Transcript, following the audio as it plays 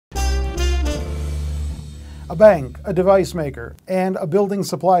a bank, a device maker, and a building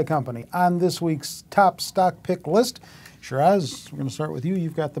supply company on this week's top stock pick list. Shiraz, we're going to start with you.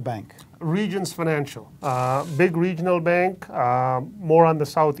 You've got the bank. Regions Financial, big regional bank, more on the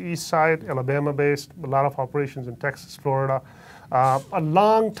southeast side, Alabama-based, a lot of operations in Texas, Florida. A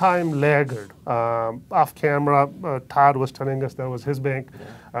long-time laggard. Off camera, Todd was telling us that was his bank.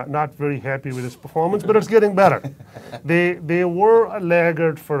 Not very happy with his performance, but it's getting better. They were a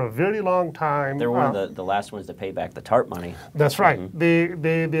laggard for a very long time. They're one of the last ones to pay back the TARP money. That's right.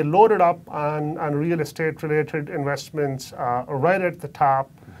 They loaded up on real estate-related investments right at the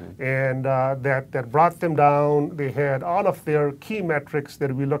top. And that brought them down. They had all of their key metrics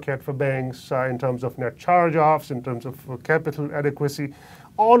that we look at for banks in terms of net charge-offs, in terms of capital adequacy.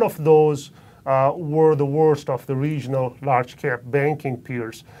 All of those were the worst of the regional large-cap banking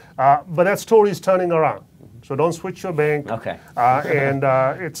peers. But that story is turning around. So don't switch your bank. Okay.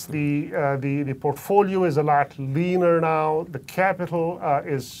 It's the portfolio is a lot leaner now. The capital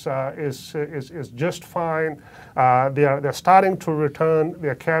is just fine. They're starting to return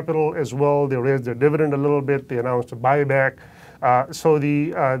their capital as well. They raised their dividend a little bit. They announced a buyback. So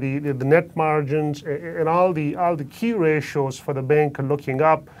the net margins and all the key ratios for the bank are looking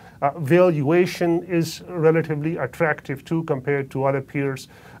up. Valuation is relatively attractive too compared to other peers.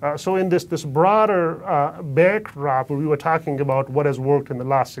 So in this broader backdrop, where we were talking about what has worked in the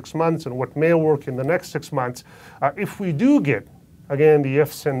last 6 months and what may work in the next 6 months, if we do get, again, the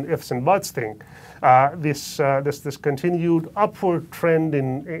ifs and buts thing, this continued upward trend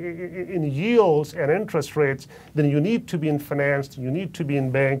in yields and interest rates, then you need to be in finance, you need to be in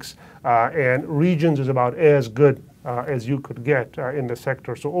banks, and Regions is about as good as you could get in the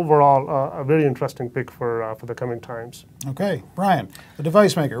sector. So overall, a very interesting pick for the coming times. Okay, Brian, a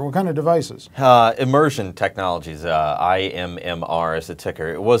device maker. What kind of devices? Immersion Technologies, IMMR is the ticker.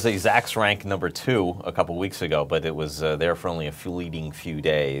 It was a Zacks rank #2 a couple weeks ago, but it was there for only a fleeting few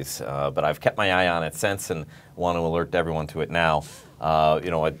days. But I've kept my eye on it since and want to alert everyone to it now.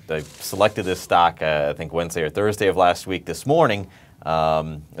 I selected this stock, I think Wednesday or Thursday of last week. This morning,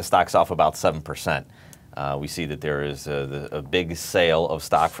 the stock's off about 7%. We see that there is a big sale of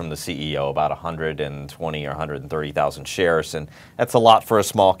stock from the CEO, about 120 or 130,000 shares, and that's a lot for a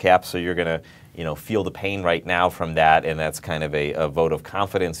small cap. So you're going to, feel the pain right now from that, and that's kind of a vote of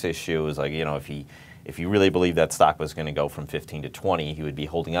confidence issue. Is like, if he really believed that stock was going to go from 15 to 20, he would be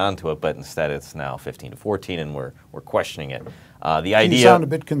holding on to it, but instead it's now 15 to 14, and we're questioning it. The idea. You sound a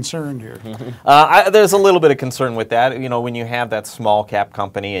bit concerned here. There's a little bit of concern with that. When you have that small cap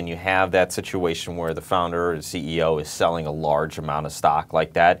company and you have that situation where the founder or the CEO is selling a large amount of stock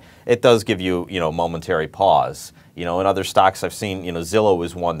like that, it does give you, momentary pause. In other stocks I've seen, Zillow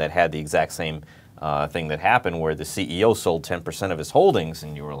is one that had the exact same thing that happened where the CEO sold 10% of his holdings,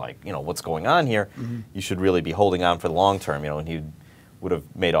 and you were like, what's going on here? You should really be holding on for the long term, and he would have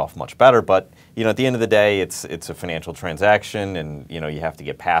made off much better. But at the end of the day, it's a financial transaction, and you have to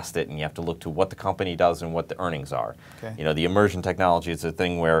get past it, and you have to look to what the company does and what the earnings are. Okay. The Immersion technology is a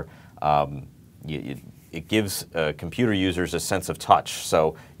thing where it gives computer users a sense of touch.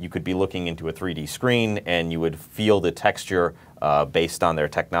 So you could be looking into a 3D screen and you would feel the texture based on their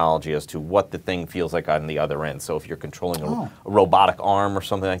technology as to what the thing feels like on the other end. So if you're controlling a robotic arm or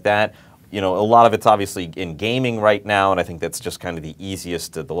something like that, a lot of it's obviously in gaming right now, and I think that's just kind of the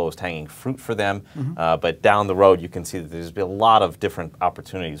easiest, the lowest hanging fruit for them. But down the road, you can see that there's been a lot of different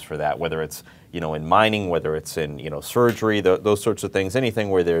opportunities for that, whether it's in mining, whether it's in surgery, those sorts of things, anything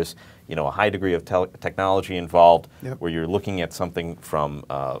where there's a high degree of technology involved, where you're looking at something from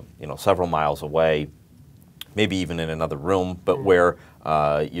several miles away, maybe even in another room, but where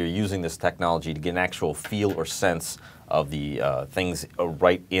you're using this technology to get an actual feel or sense of the things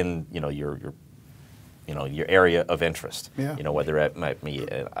right in your area of interest. Whether it might be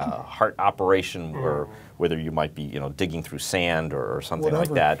a heart operation or whether you might be digging through sand or something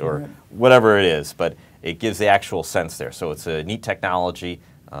like that, or whatever it is. But it gives the actual sense there. So it's a neat technology,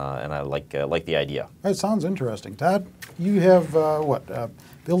 and I like the idea. That sounds interesting. Todd, you have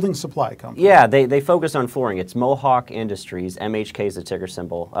building supply company. Yeah, they focus on flooring. It's Mohawk Industries. MHK is the ticker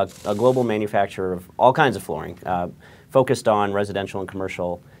symbol. A global manufacturer of all kinds of flooring, focused on residential and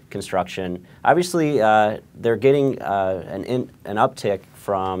commercial construction. Obviously, they're getting an uptick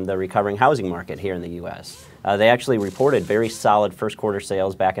from the recovering housing market here in the U.S. They actually reported very solid first quarter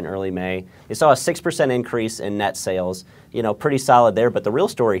sales back in early May. They saw a 6% increase in net sales, pretty solid there, but the real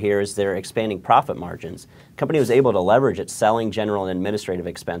story here is their expanding profit margins. The company was able to leverage its selling, general, and administrative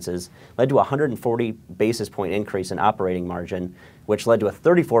expenses, led to a 140 basis point increase in operating margin, which led to a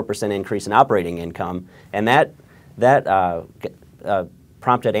 34% increase in operating income, and that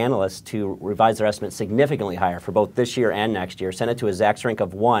prompted analysts to revise their estimates significantly higher for both this year and next year, sent it to a Zacks rank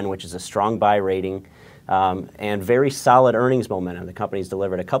of 1, which is a strong buy rating, and very solid earnings momentum. The company's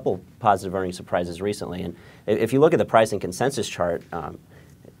delivered a couple positive earnings surprises recently. And if you look at the pricing consensus chart,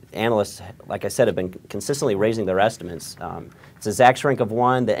 analysts, like I said, have been consistently raising their estimates. It's a Zacks rank of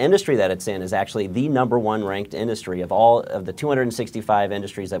 1. The industry that it's in is actually the #1 ranked industry of all of the 265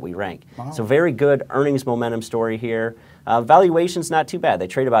 industries that we rank. Wow. So very good earnings momentum story here. Valuation's not too bad. They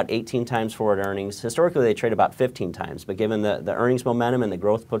trade about 18 times forward earnings. Historically, they trade about 15 times. But given the earnings momentum and the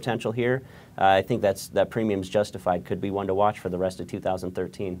growth potential here, I think that premium's justified. Could be one to watch for the rest of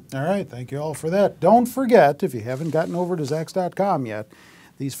 2013. All right. Thank you all for that. Don't forget, if you haven't gotten over to Zacks.com yet,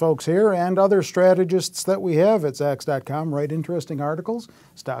 these folks here and other strategists that we have at Zacks.com write interesting articles,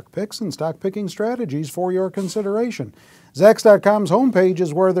 stock picks, and stock picking strategies for your consideration. Zacks.com's homepage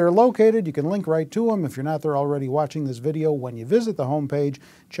is where they're located. You can link right to them. If you're not there already watching this video, when you visit the homepage,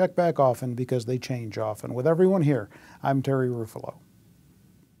 check back often because they change often. With everyone here, I'm Terry Ruffalo.